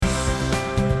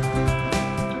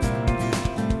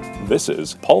This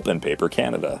is Pulp and Paper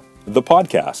Canada, the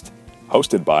podcast,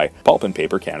 hosted by Pulp and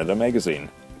Paper Canada magazine,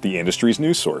 the industry's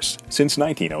news source since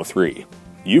 1903.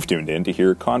 You've tuned in to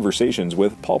hear conversations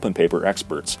with pulp and paper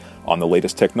experts on the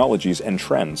latest technologies and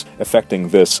trends affecting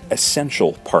this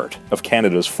essential part of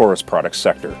Canada's forest products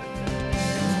sector.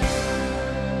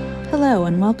 Hello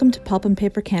and welcome to Pulp and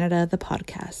Paper Canada, the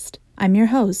podcast. I'm your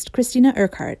host, Christina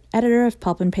Urquhart, editor of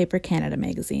Pulp and Paper Canada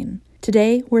magazine.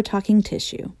 Today, we're talking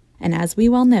tissue. And as we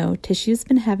well know, tissue's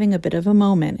been having a bit of a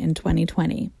moment in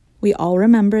 2020. We all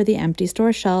remember the empty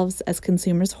store shelves as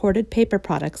consumers hoarded paper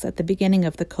products at the beginning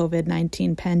of the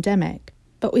COVID-19 pandemic.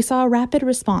 But we saw a rapid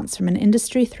response from an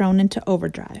industry thrown into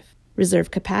overdrive. Reserve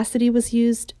capacity was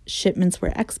used, shipments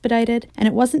were expedited, and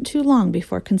it wasn't too long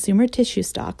before consumer tissue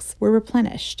stocks were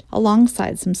replenished,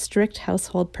 alongside some strict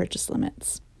household purchase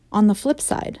limits. On the flip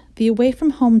side, the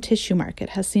away-from-home tissue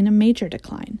market has seen a major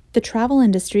decline. The travel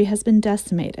industry has been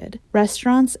decimated.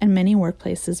 Restaurants and many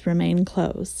workplaces remain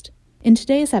closed. In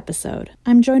today's episode,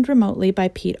 I'm joined remotely by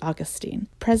Pete Augustine,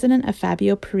 president of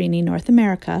Fabio Perini North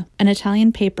America, an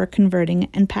Italian paper converting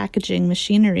and packaging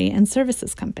machinery and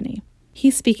services company.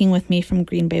 He's speaking with me from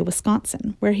Green Bay,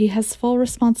 Wisconsin, where he has full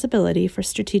responsibility for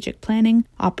strategic planning,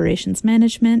 operations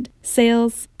management,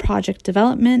 sales, project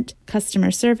development,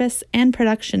 customer service, and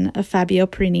production of Fabio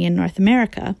Perini in North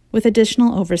America, with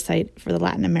additional oversight for the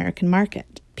Latin American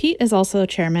market. Pete is also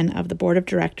chairman of the board of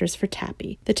directors for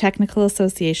TAPI, the Technical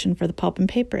Association for the Pulp and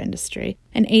Paper Industry,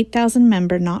 an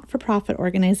 8,000-member not-for-profit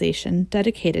organization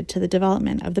dedicated to the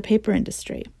development of the paper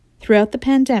industry. Throughout the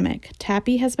pandemic,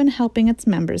 TAPI has been helping its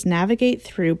members navigate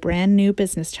through brand new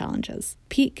business challenges.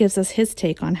 Pete gives us his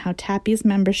take on how TAPI's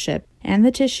membership and the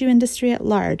tissue industry at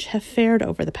large have fared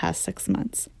over the past 6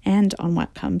 months, and on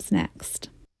what comes next.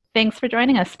 Thanks for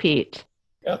joining us, Pete.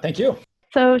 Yeah, thank you.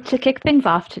 So to kick things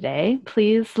off today,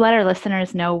 please let our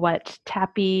listeners know what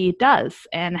TAPI does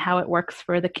and how it works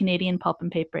for the Canadian pulp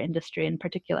and paper industry in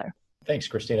particular. Thanks,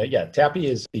 Christina. Yeah, TAPI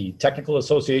is the Technical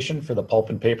Association for the Pulp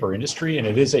and Paper Industry, and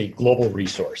it is a global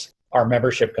resource. Our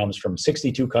membership comes from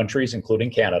 62 countries,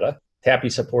 including Canada.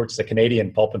 TAPI supports the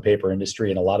Canadian pulp and paper industry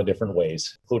in a lot of different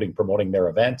ways, including promoting their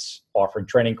events, offering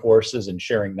training courses, and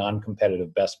sharing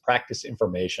non-competitive best practice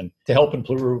information to help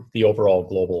improve the overall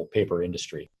global paper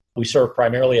industry. We serve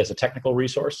primarily as a technical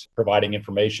resource, providing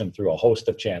information through a host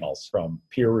of channels, from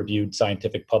peer-reviewed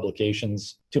scientific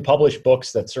publications to published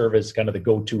books that serve as kind of the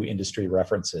go-to industry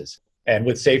references. And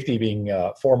with safety being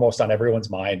foremost on everyone's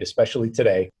mind, especially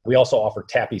today, we also offer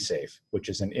TAPI Safe, which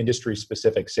is an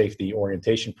industry-specific safety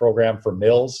orientation program for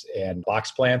mills and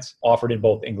box plants, offered in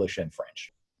both English and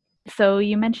French. So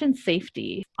you mentioned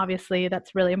safety. Obviously,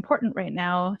 that's really important right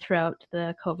now throughout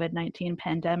the COVID-19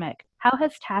 pandemic. How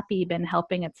has TAPI been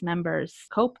helping its members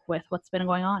cope with what's been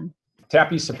going on?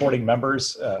 TAPI is supporting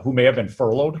members who may have been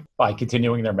furloughed by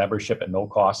continuing their membership at no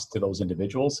cost to those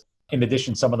individuals. In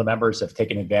addition, some of the members have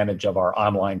taken advantage of our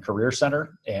online career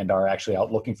center and are actually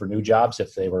out looking for new jobs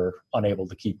if they were unable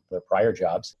to keep their prior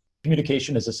jobs.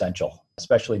 Communication is essential,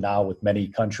 especially now with many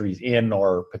countries in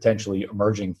or potentially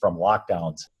emerging from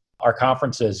lockdowns. Our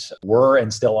conferences were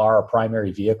and still are a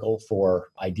primary vehicle for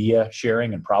idea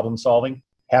sharing and problem solving.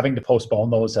 Having to postpone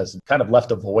those has kind of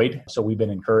left a void. So we've been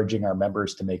encouraging our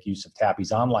members to make use of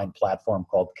TAPI's online platform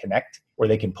called Connect, where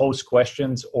they can post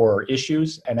questions or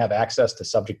issues and have access to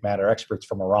subject matter experts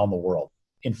from around the world.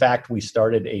 In fact, we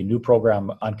started a new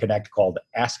program on Connect called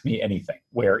Ask Me Anything,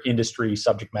 where industry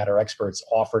subject matter experts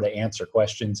offer to answer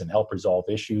questions and help resolve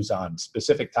issues on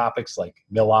specific topics like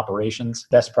mill operations,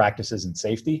 best practices, and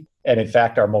safety. And in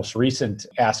fact, our most recent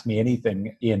Ask Me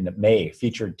Anything in May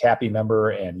featured TAPI member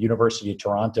and University of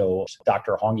Toronto,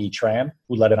 Dr. Hong-Yi Tran,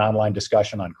 who led an online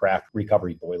discussion on craft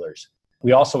recovery boilers.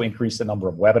 We also increased the number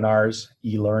of webinars,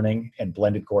 e-learning, and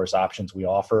blended course options we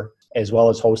offer, as well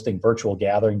as hosting virtual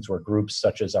gatherings where groups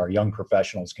such as our young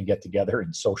professionals can get together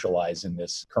and socialize in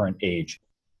this current age.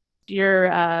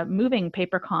 You're moving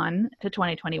PaperCon to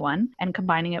 2021 and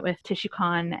combining it with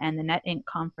TissueCon and the NetInc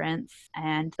conference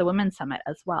and the Women's Summit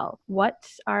as well. What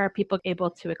are people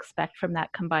able to expect from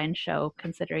that combined show,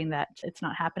 considering that it's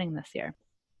not happening this year?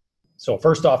 So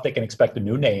first off, they can expect a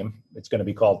new name. It's going to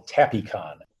be called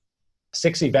TAPICon.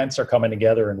 6 events are coming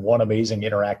together in one amazing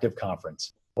interactive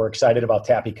conference. We're excited about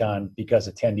TAPICon because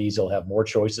attendees will have more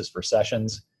choices for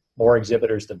sessions, more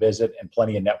exhibitors to visit, and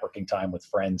plenty of networking time with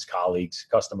friends, colleagues,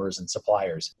 customers, and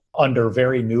suppliers under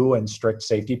very new and strict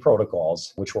safety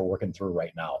protocols, which we're working through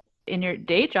right now. In your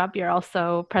day job, you're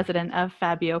also president of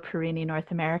Fabio Perini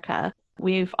North America.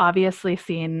 We've obviously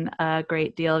seen a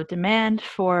great deal of demand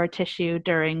for tissue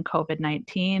during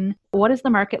COVID-19. What is the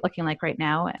market looking like right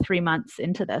now, 3 months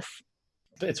into this?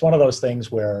 It's one of those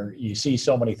things where you see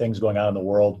so many things going on in the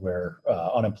world where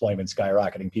unemployment's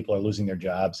skyrocketing, people are losing their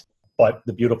jobs. But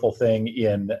the beautiful thing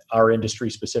in our industry,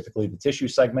 specifically the tissue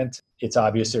segment, it's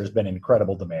obvious there's been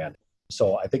incredible demand.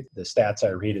 So I think the stats I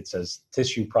read, it says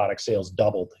tissue product sales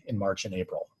doubled in March and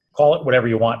April. Call it whatever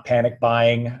you want, panic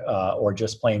buying or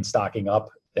just plain stocking up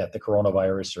that the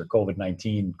coronavirus or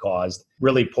COVID-19 caused,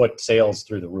 really put sales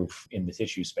through the roof in the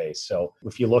tissue space. So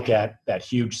if you look at that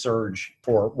huge surge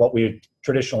for what we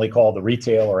traditionally call the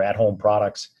retail or at-home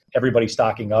products, everybody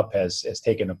stocking up has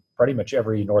taken pretty much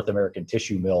every North American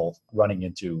tissue mill running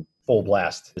into full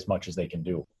blast as much as they can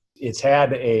do. It's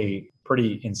had a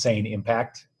pretty insane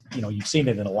impact. You've seen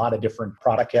it in a lot of different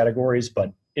product categories,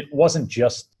 but it wasn't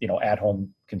just,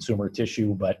 at-home consumer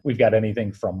tissue, but we've got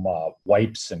anything from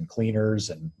wipes and cleaners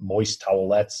and moist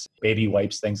towelettes, baby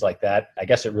wipes, things like that. I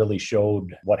guess it really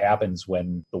showed what happens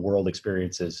when the world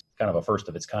experiences kind of a first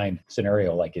of its kind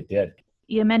scenario like it did.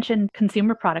 You mentioned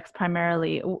consumer products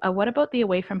primarily. What about the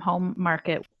away from home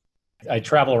market? I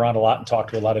travel around a lot and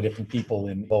talk to a lot of different people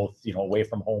in both, away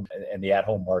from home and the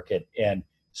at-home market. And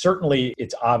certainly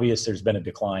it's obvious there's been a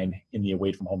decline in the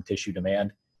away from home tissue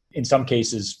demand. In some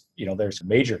cases, there's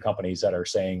major companies that are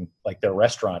saying, like their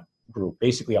restaurant group,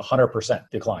 basically 100%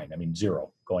 decline. I mean,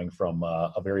 zero, going from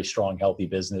a very strong, healthy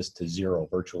business to zero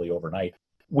virtually overnight.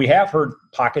 We have heard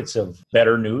pockets of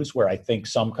better news where I think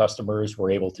some customers were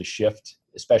able to shift,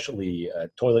 especially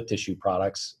toilet tissue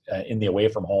products in the away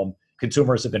from home.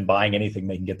 Consumers have been buying anything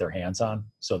they can get their hands on.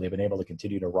 So they've been able to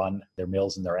continue to run their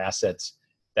mills and their assets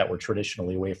that were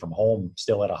traditionally away from home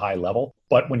still at a high level.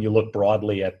 But when you look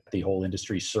broadly at the whole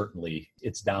industry, certainly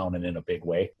it's down and in a big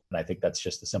way. And I think that's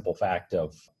just the simple fact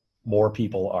of more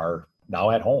people are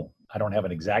now at home. I don't have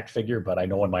an exact figure, but I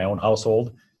know in my own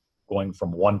household, going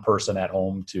from one person at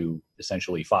home to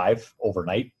essentially 5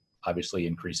 overnight obviously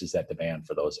increases that demand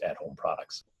for those at-home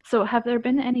products. So have there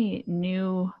been any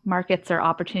new markets or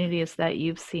opportunities that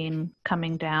you've seen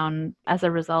coming down as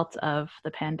a result of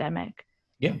the pandemic?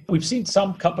 Yeah, we've seen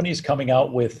some companies coming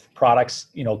out with products,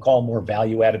 call them more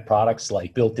value-added products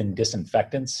like built-in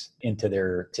disinfectants into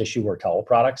their tissue or towel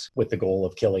products with the goal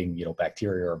of killing,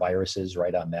 bacteria or viruses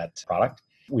right on that product.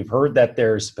 We've heard that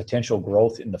there's potential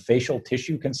growth in the facial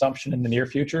tissue consumption in the near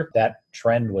future. That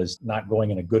trend was not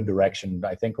going in a good direction,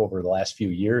 I think, over the last few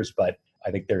years, but I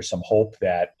think there's some hope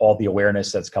that all the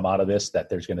awareness that's come out of this, that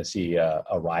there's going to see a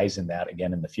rise in that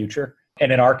again in the future.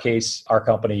 And in our case, our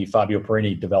company, Fabio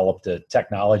Perini, developed a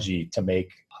technology to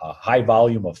make a high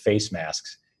volume of face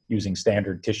masks using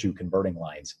standard tissue converting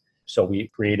lines. So we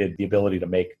created the ability to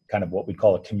make kind of what we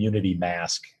call a community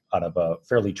mask out of a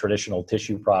fairly traditional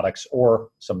tissue products or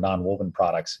some non-woven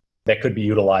products that could be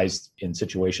utilized in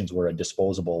situations where a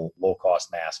disposable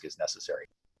low-cost mask is necessary.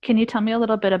 Can you tell me a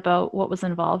little bit about what was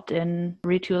involved in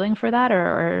retooling for that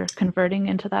or converting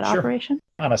into that Sure. operation?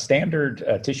 On a standard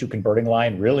tissue converting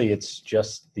line, really it's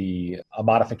just a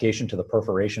modification to the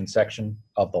perforation section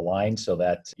of the line so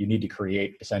that you need to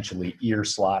create essentially ear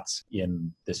slots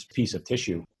in this piece of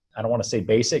tissue. I don't want to say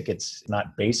basic, it's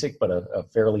not basic, but a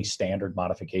fairly standard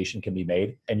modification can be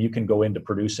made. And you can go into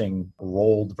producing a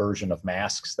rolled version of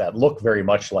masks that look very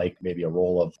much like maybe a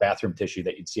roll of bathroom tissue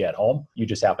that you'd see at home. You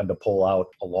just happen to pull out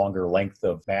a longer length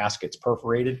of mask. It's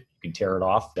perforated. You can tear it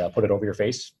off, put it over your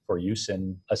face for use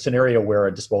in a scenario where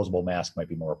a disposable mask might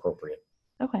be more appropriate.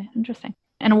 Okay, interesting.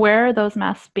 And where are those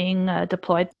masks being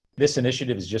deployed? This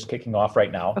initiative is just kicking off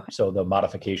right now. Okay. So the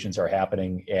modifications are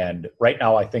happening. And right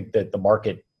now, I think that the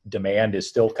market demand is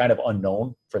still kind of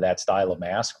unknown for that style of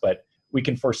mask, but we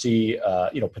can foresee,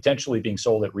 potentially being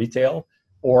sold at retail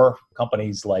or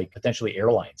companies like potentially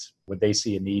airlines. Would they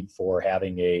see a need for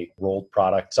having a rolled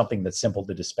product, something that's simple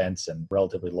to dispense and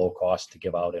relatively low cost to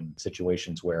give out in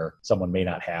situations where someone may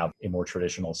not have a more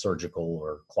traditional surgical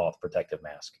or cloth protective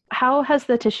mask? How has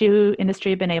the tissue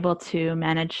industry been able to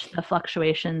manage the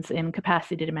fluctuations in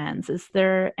capacity demands? Is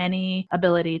there any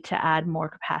ability to add more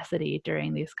capacity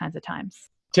during these kinds of times?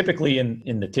 Typically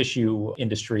in the tissue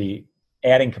industry,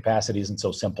 adding capacity isn't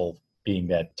so simple, being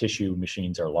that tissue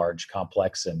machines are large,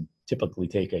 complex, and typically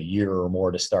take a year or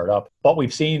more to start up. But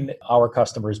we've seen our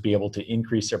customers be able to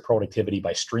increase their productivity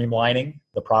by streamlining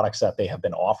the products that they have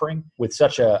been offering. With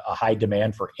such a high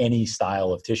demand for any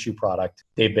style of tissue product,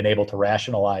 they've been able to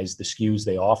rationalize the SKUs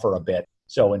they offer a bit.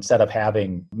 So instead of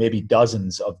having maybe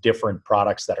dozens of different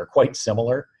products that are quite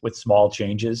similar with small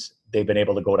changes, they've been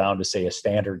able to go down to, say, a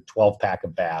standard 12-pack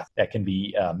of bath that can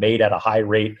be made at a high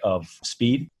rate of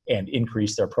speed and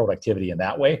increase their productivity in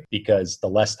that way, because the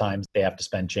less times they have to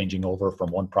spend changing over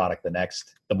from one product to the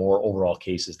next, the more overall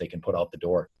cases they can put out the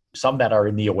door. Some that are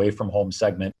in the away from home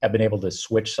segment have been able to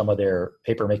switch some of their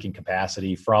paper making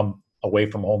capacity from away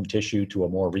from home tissue to a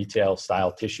more retail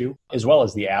style tissue, as well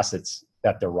as the assets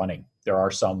that they're running. There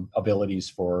are some abilities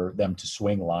for them to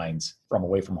swing lines from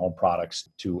away from home products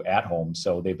to at home.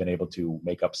 So they've been able to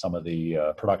make up some of the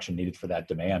production needed for that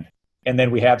demand. And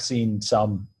then we have seen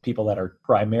some people that are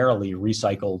primarily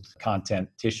recycled content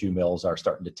tissue mills are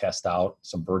starting to test out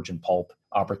some virgin pulp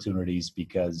opportunities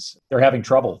because they're having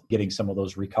trouble getting some of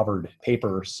those recovered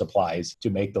paper supplies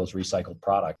to make those recycled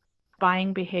products.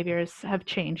 Buying behaviors have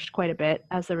changed quite a bit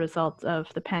as a result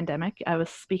of the pandemic. I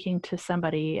was speaking to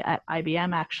somebody at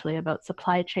IBM actually about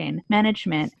supply chain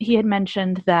management. He had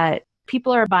mentioned that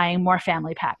people are buying more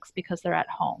family packs because they're at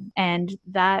home, and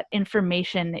that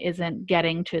information isn't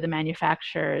getting to the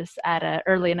manufacturers at an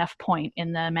early enough point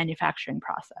in the manufacturing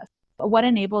process. What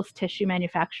enables tissue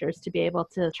manufacturers to be able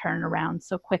to turn around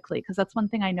so quickly? Because that's one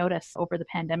thing I noticed over the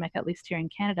pandemic, at least here in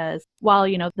Canada, is while,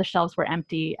 the shelves were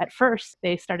empty at first,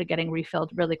 they started getting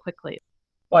refilled really quickly.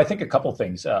 Well, I think a couple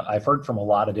things. I've heard from a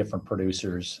lot of different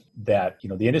producers that,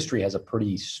 the industry has a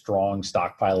pretty strong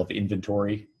stockpile of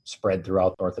inventory spread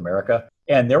throughout North America.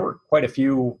 And there were quite a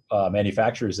few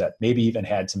manufacturers that maybe even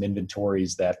had some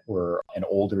inventories that were an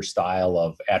older style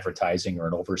of advertising or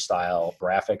an over style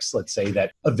graphics, let's say,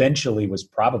 that eventually was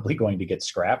probably going to get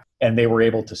scrapped. And they were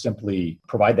able to simply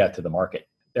provide that to the market.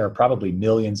 There are probably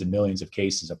millions and millions of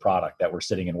cases of product that were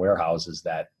sitting in warehouses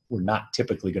that were not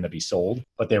typically going to be sold,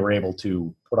 but they were able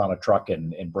to put on a truck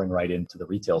and bring right into the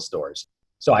retail stores.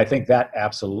 So I think that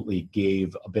absolutely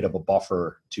gave a bit of a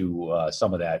buffer to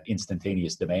some of that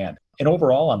instantaneous demand. And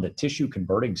overall, on the tissue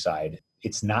converting side,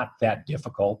 it's not that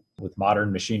difficult with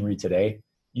modern machinery today.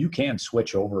 You can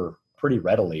switch over pretty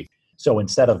readily. So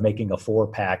instead of making a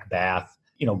 4-pack bath,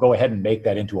 go ahead and make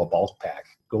that into a bulk pack.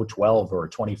 Go 12 or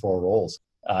 24 rolls.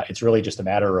 It's really just a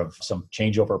matter of some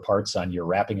changeover parts on your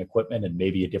wrapping equipment and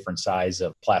maybe a different size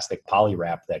of plastic poly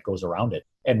wrap that goes around it.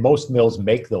 And most mills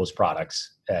make those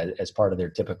products as part of their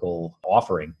typical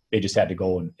offering. They just had to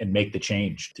go and make the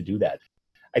change to do that.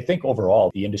 I think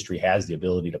overall, the industry has the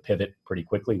ability to pivot pretty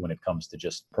quickly when it comes to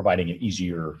just providing an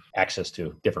easier access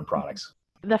to different products.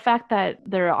 The fact that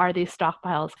there are these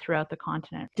stockpiles throughout the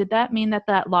continent, did that mean that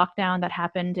lockdown that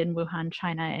happened in Wuhan,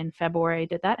 China in February,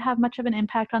 did that have much of an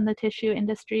impact on the tissue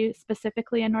industry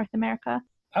specifically in North America?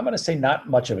 I'm going to say not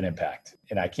much of an impact.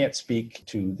 And I can't speak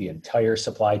to the entire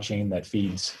supply chain that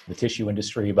feeds the tissue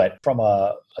industry, but from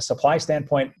a supply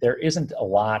standpoint, there isn't a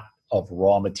lot of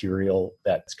raw material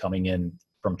that's coming in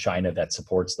from China that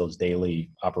supports those daily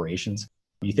operations.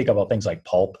 You think about things like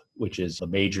pulp, which is a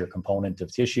major component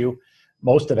of tissue.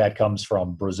 Most of that comes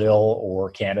from Brazil or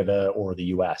Canada or the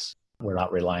US. We're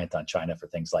not reliant on China for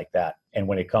things like that. And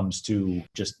when it comes to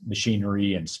just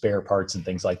machinery and spare parts and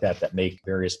things like that that make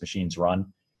various machines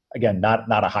run, again, not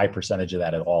a high percentage of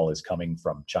that at all is coming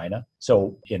from China.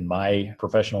 So in my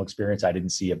professional experience, I didn't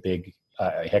see a big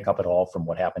hiccup at all from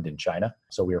what happened in China.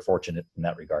 So we were fortunate in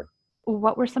that regard.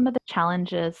 What were some of the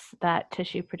challenges that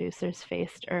tissue producers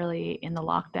faced early in the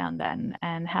lockdown then,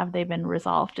 and have they been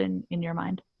resolved in your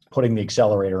mind? Putting the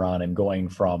accelerator on and going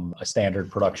from a standard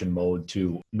production mode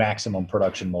to maximum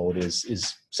production mode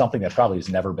is something that probably has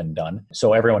never been done.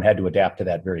 So everyone had to adapt to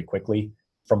that very quickly.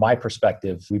 From my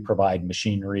perspective, we provide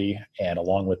machinery and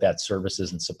along with that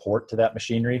services and support to that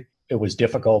machinery. It was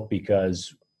difficult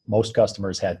because most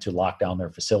customers had to lock down their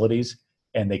facilities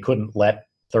and they couldn't let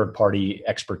third-party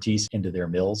expertise into their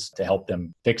mills to help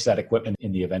them fix that equipment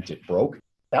in the event it broke.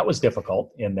 That was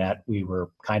difficult in that we were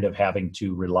kind of having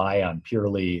to rely on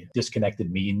purely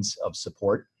disconnected means of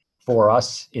support. For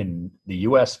us in the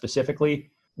US specifically,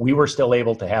 we were still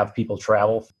able to have people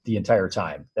travel the entire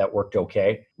time. That worked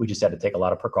okay. We just had to take a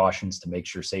lot of precautions to make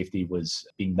sure safety was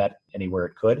being met anywhere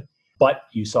it could. But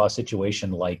you saw a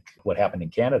situation like what happened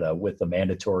in Canada with the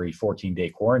mandatory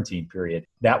 14-day quarantine period.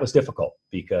 That was difficult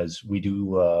because we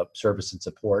do service and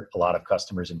support a lot of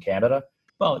customers in Canada.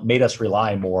 Well, it made us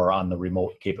rely more on the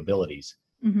remote capabilities,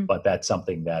 but that's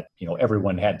something that,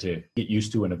 everyone had to get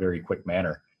used to in a very quick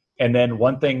manner. And then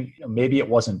one thing, maybe it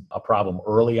wasn't a problem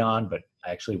early on, but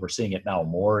actually we're seeing it now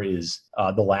more is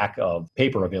the lack of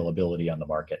paper availability on the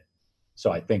market.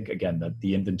 So I think, again,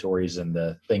 the inventories and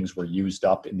the things were used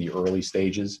up in the early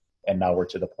stages. And now we're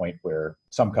to the point where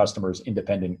some customers,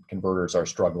 independent converters, are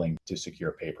struggling to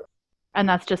secure paper. And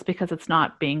that's just because it's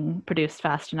not being produced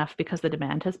fast enough because the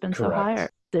demand has been Correct. So high, or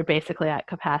they're basically at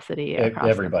capacity across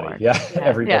everybody. the board. Yeah.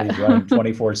 Everybody's running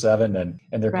 24/7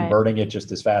 and they're Right. converting it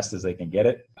just as fast as they can get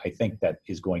it. I think that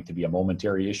is going to be a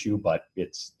momentary issue, but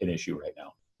it's an issue right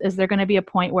now. Is there going to be a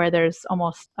point where there's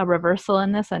almost a reversal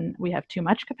in this and we have too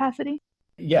much capacity?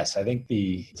 Yes, I think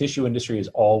the tissue industry is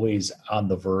always on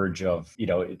the verge of,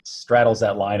 it straddles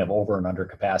that line of over and under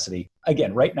capacity.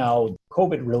 Again, right now,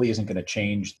 COVID really isn't going to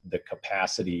change the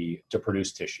capacity to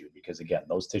produce tissue because, again,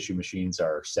 those tissue machines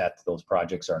are set, those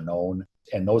projects are known,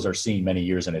 and those are seen many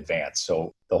years in advance.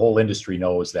 So the whole industry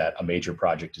knows that a major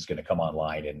project is going to come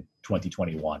online in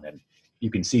 2021. And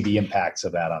you can see the impacts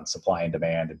of that on supply and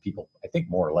demand, and people, I think,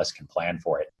 more or less can plan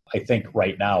for it. I think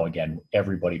right now, again,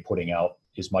 everybody putting out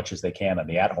as much as they can on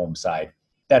the at-home side,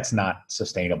 that's not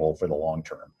sustainable for the long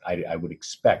term. I would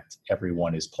expect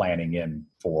everyone is planning in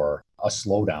for a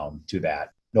slowdown to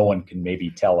that. No one can maybe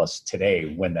tell us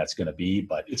today when that's going to be,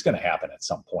 but it's going to happen at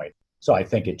some point. So I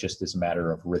think it just is a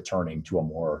matter of returning to a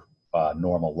more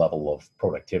normal level of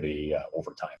productivity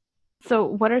over time. So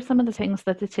what are some of the things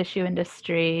that the tissue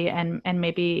industry and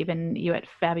maybe even you at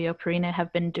Fabio Perina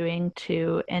have been doing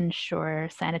to ensure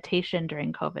sanitation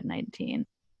during COVID-19?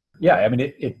 Yeah, I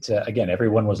mean, again,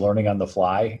 everyone was learning on the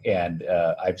fly, and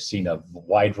I've seen a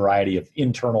wide variety of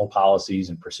internal policies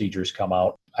and procedures come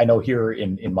out. I know here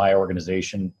in my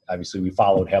organization, obviously, we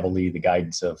followed heavily the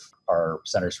guidance of our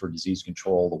Centers for Disease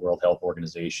Control, the World Health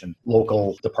Organization,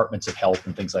 local departments of health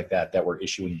and things like that were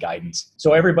issuing guidance.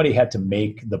 So everybody had to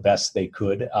make the best they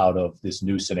could out of this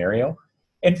new scenario.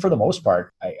 And for the most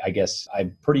part, I guess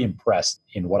I'm pretty impressed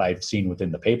in what I've seen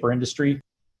within the paper industry.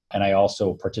 And I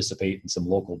also participate in some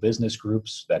local business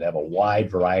groups that have a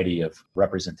wide variety of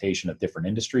representation of different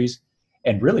industries.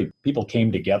 And really, people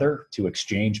came together to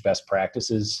exchange best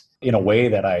practices in a way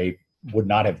that I would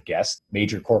not have guessed.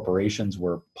 Major corporations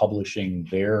were publishing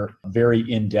their very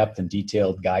in-depth and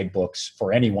detailed guidebooks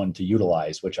for anyone to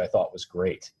utilize, which I thought was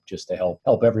great, just to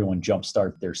help everyone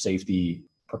jumpstart their safety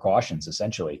precautions,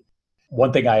 essentially.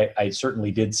 One thing I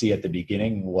certainly did see at the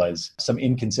beginning was some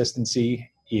inconsistency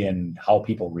in how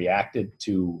people reacted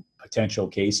to potential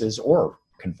cases or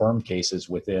confirmed cases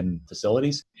within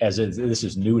facilities. As this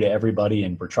is new to everybody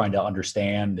and we're trying to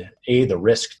understand, the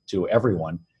risk to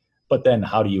everyone, but then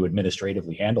how do you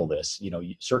administratively handle this?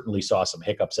 You certainly saw some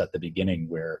hiccups at the beginning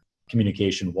where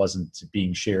communication wasn't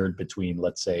being shared between,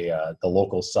 let's say, the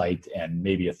local site and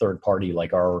maybe a third party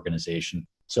like our organization.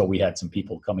 So we had some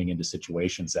people coming into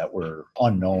situations that were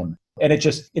unknown. And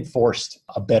it forced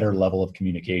a better level of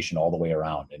communication all the way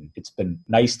around. And it's been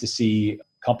nice to see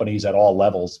companies at all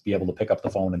levels be able to pick up the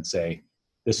phone and say,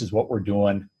 this is what we're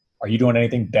doing. Are you doing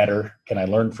anything better? Can I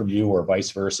learn from you or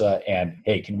vice versa? And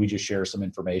hey, can we just share some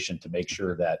information to make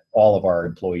sure that all of our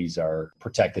employees are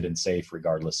protected and safe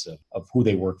regardless of who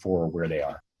they work for or where they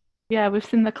are? Yeah, we've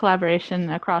seen the collaboration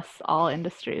across all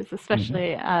industries,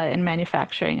 especially in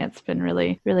manufacturing. It's been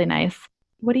really, really nice.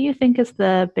 What do you think is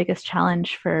the biggest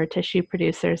challenge for tissue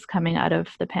producers coming out of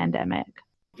the pandemic?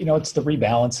 It's the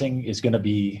rebalancing is going to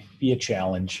be a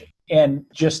challenge. And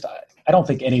just, I don't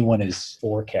think anyone is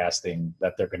forecasting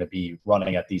that they're going to be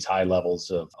running at these high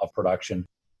levels of production.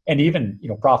 And even,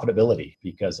 profitability,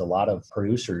 because a lot of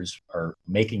producers are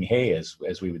making hay,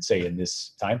 as we would say in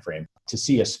this time frame. To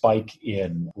see a spike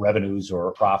in revenues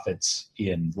or profits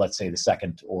in, let's say, the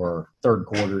second or third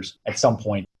quarters, at some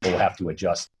point, we'll have to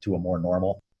adjust to a more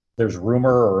normal. There's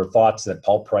rumor or thoughts that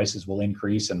pulp prices will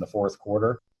increase in the fourth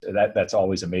quarter. That's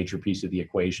always a major piece of the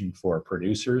equation for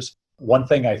producers. One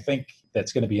thing I think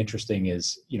that's going to be interesting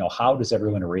is, how does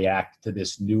everyone react to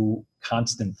this new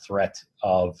constant threat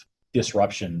of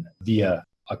disruption via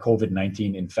a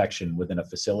COVID-19 infection within a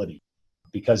facility?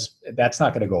 Because that's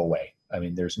not going to go away. I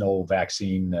mean, there's no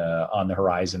vaccine on the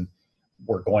horizon.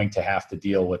 We're going to have to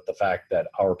deal with the fact that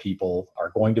our people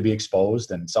are going to be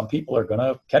exposed, and some people are going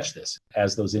to catch this.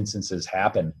 As those instances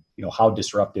happen, how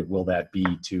disruptive will that be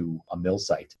to a mill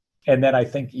site? And then I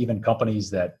think even companies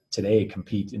that today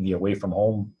compete in the away from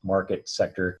home market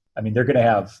sector, I mean, they're going to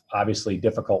have obviously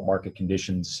difficult market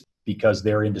conditions because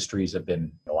their industries have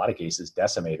been, in a lot of cases,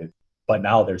 decimated. But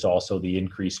now there's also the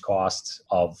increased costs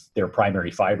of their primary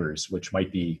fibers, which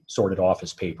might be sorted off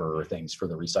as paper or things for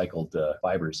the recycled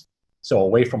fibers. So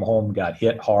away from home got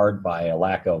hit hard by a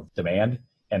lack of demand.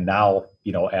 And now,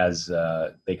 as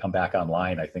they come back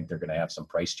online, I think they're going to have some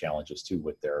price challenges too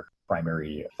with their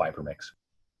primary fiber mix.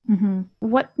 Mm-hmm.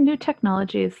 What new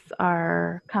technologies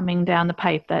are coming down the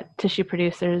pipe that tissue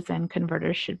producers and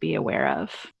converters should be aware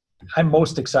of? I'm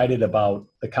most excited about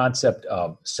the concept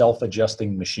of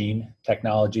self-adjusting machine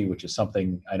technology, which is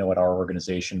something I know at our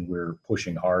organization we're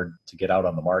pushing hard to get out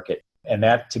on the market. And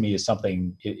that to me is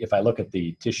something, if I look at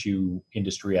the tissue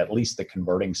industry, at least the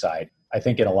converting side, I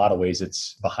think in a lot of ways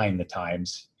it's behind the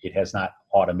times. It has not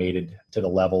automated to the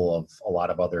level of a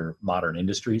lot of other modern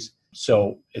industries.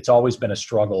 So it's always been a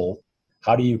struggle.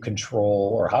 How do you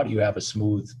control or how do you have a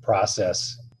smooth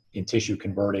process in tissue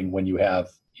converting when you have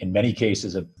in many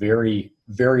cases, a very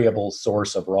variable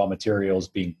source of raw materials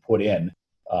being put in,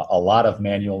 a lot of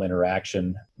manual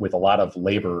interaction with a lot of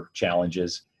labor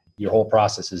challenges. Your whole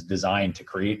process is designed to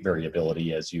create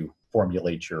variability as you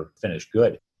formulate your finished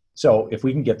good. So if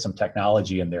we can get some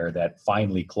technology in there that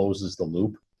finally closes the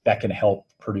loop, that can help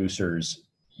producers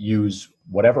use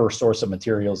whatever source of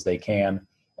materials they can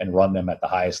and run them at the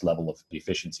highest level of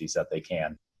efficiencies that they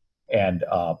can, and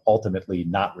ultimately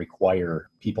not require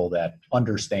people that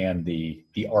understand the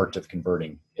art of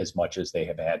converting as much as they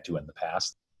have had to in the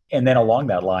past. And then along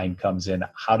that line comes in,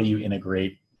 how do you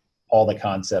integrate all the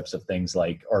concepts of things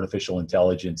like artificial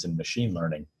intelligence and machine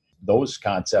learning? Those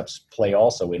concepts play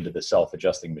also into the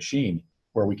self-adjusting machine,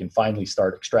 where we can finally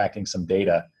start extracting some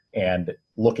data and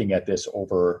looking at this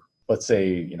over, let's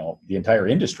say, the entire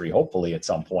industry, hopefully at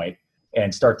some point,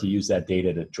 and start to use that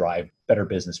data to drive better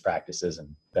business practices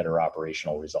and better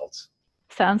operational results.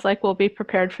 Sounds like we'll be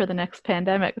prepared for the next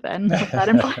pandemic then, with that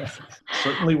in place.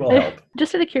 Certainly will help.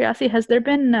 Just out of curiosity, has there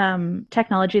been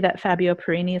technology that Fabio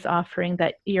Perini is offering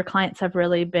that your clients have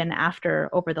really been after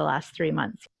over the last 3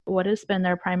 months? What has been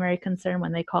their primary concern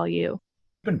when they call you?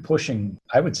 We've been pushing,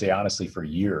 I would say honestly, for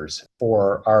years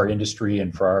for our industry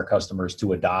and for our customers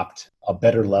to adopt a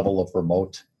better level of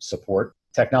remote support.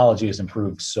 Technology has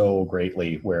improved so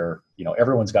greatly where,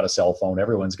 everyone's got a cell phone,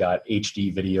 everyone's got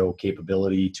HD video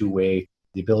capability, two-way,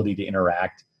 the ability to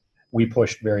interact. We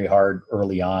pushed very hard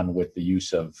early on with the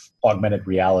use of augmented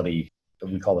reality,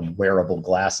 we call them wearable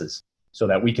glasses, so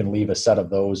that we can leave a set of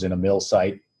those in a mill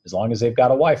site as long as they've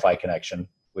got a Wi-Fi connection,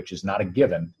 which is not a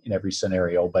given in every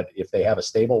scenario. But if they have a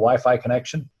stable Wi-Fi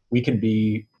connection, we can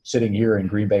be sitting here in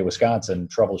Green Bay, Wisconsin,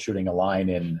 troubleshooting a line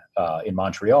in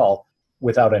Montreal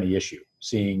without any issue,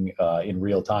 seeing in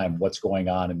real time what's going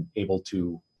on and able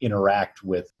to interact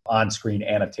with on-screen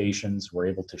annotations. We're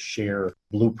able to share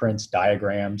blueprints,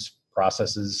 diagrams,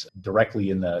 processes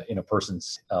directly in a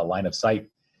person's line of sight.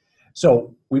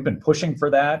 So we've been pushing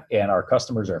for that, and our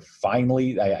customers are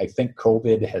finally, I think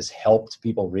COVID has helped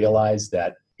people realize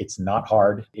that it's not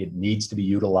hard. It needs to be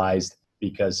utilized,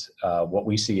 because what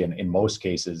we see in most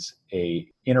cases, a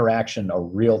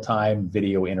real-time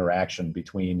video interaction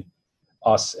between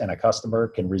us and a customer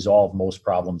can resolve most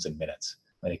problems in minutes.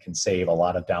 And it can save a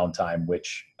lot of downtime,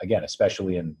 which, again,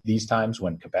 especially in these times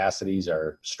when capacities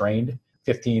are strained,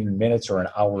 15 minutes or an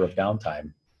hour of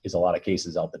downtime is a lot of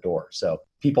cases out the door. So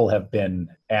people have been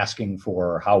asking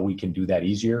for how we can do that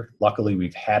easier. Luckily,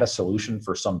 we've had a solution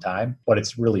for some time, but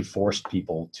it's really forced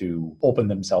people to open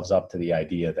themselves up to the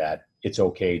idea that it's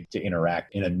okay to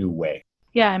interact in a new way.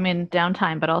 Yeah, I mean,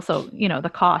 downtime, but also,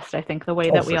 the cost. I think the way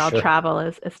that we all travel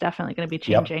is definitely going to be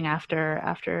changing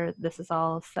after this is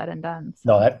all said and done.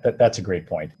 So. No, that's a great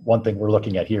point. One thing we're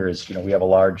looking at here is, we have a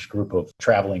large group of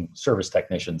traveling service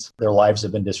technicians. Their lives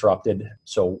have been disrupted,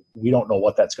 so we don't know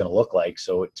what that's going to look like.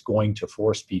 So it's going to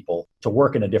force people to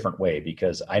work in a different way,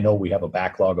 because I know we have a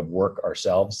backlog of work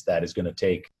ourselves that is going to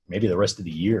take maybe the rest of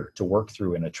the year to work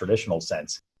through in a traditional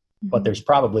sense. But there's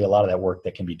probably a lot of that work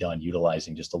that can be done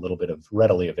utilizing just a little bit of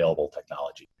readily available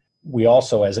technology. We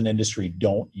also, as an industry,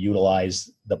 don't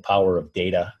utilize the power of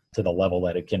data to the level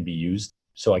that it can be used.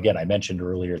 So again, I mentioned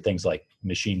earlier things like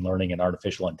machine learning and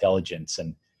artificial intelligence.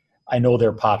 And I know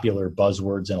they're popular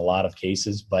buzzwords in a lot of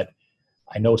cases, but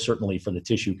I know certainly for the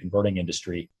tissue converting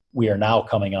industry, we are now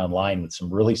coming online with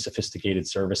some really sophisticated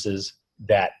services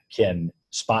that can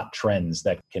spot trends,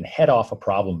 that can head off a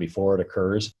problem before it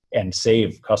occurs and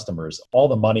save customers all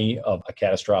the money of a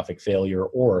catastrophic failure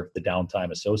or the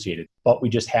downtime associated. But we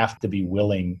just have to be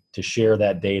willing to share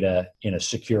that data in a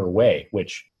secure way,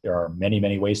 which there are many,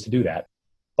 many ways to do that.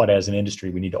 But as an industry,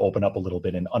 we need to open up a little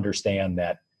bit and understand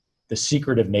that the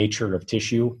secretive nature of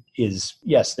tissue is,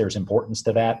 yes, there's importance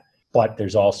to that, but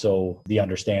there's also the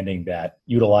understanding that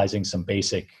utilizing some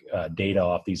basic data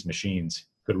off these machines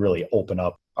could really open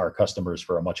up our customers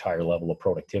for a much higher level of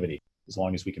productivity. As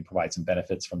long as we can provide some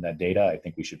benefits from that data, I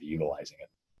think we should be utilizing it.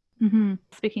 Mm-hmm.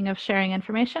 Speaking of sharing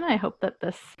information, I hope that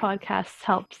this podcast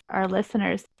helps our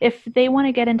listeners. If they want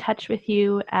to get in touch with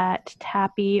you at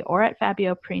TAPI or at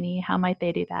Fabio Perini, how might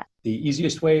they do that? The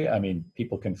easiest way,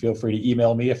 people can feel free to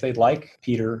email me if they'd like,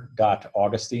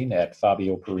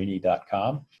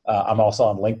 peter.augustine@fabioperini.com. I'm also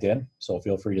on LinkedIn, so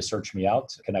feel free to search me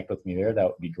out, connect with me there. That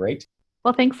would be great.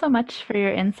 Well, thanks so much for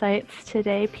your insights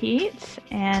today, Pete,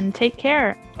 and take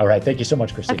care. All right. Thank you so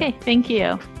much, Christine. Okay. Thank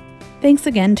you. Thanks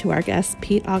again to our guest,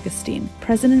 Pete Augustine,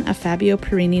 president of Fabio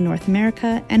Perini North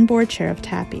America and board chair of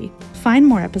TAPI. Find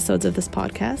more episodes of this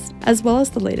podcast, as well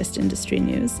as the latest industry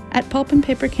news, at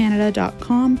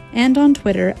pulpandpapercanada.com and on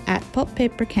Twitter at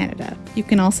pulppapercanada. You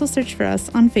can also search for us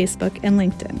on Facebook and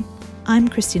LinkedIn. I'm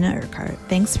Christina Urquhart.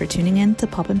 Thanks for tuning in to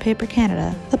Pulp and Paper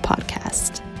Canada, the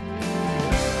podcast.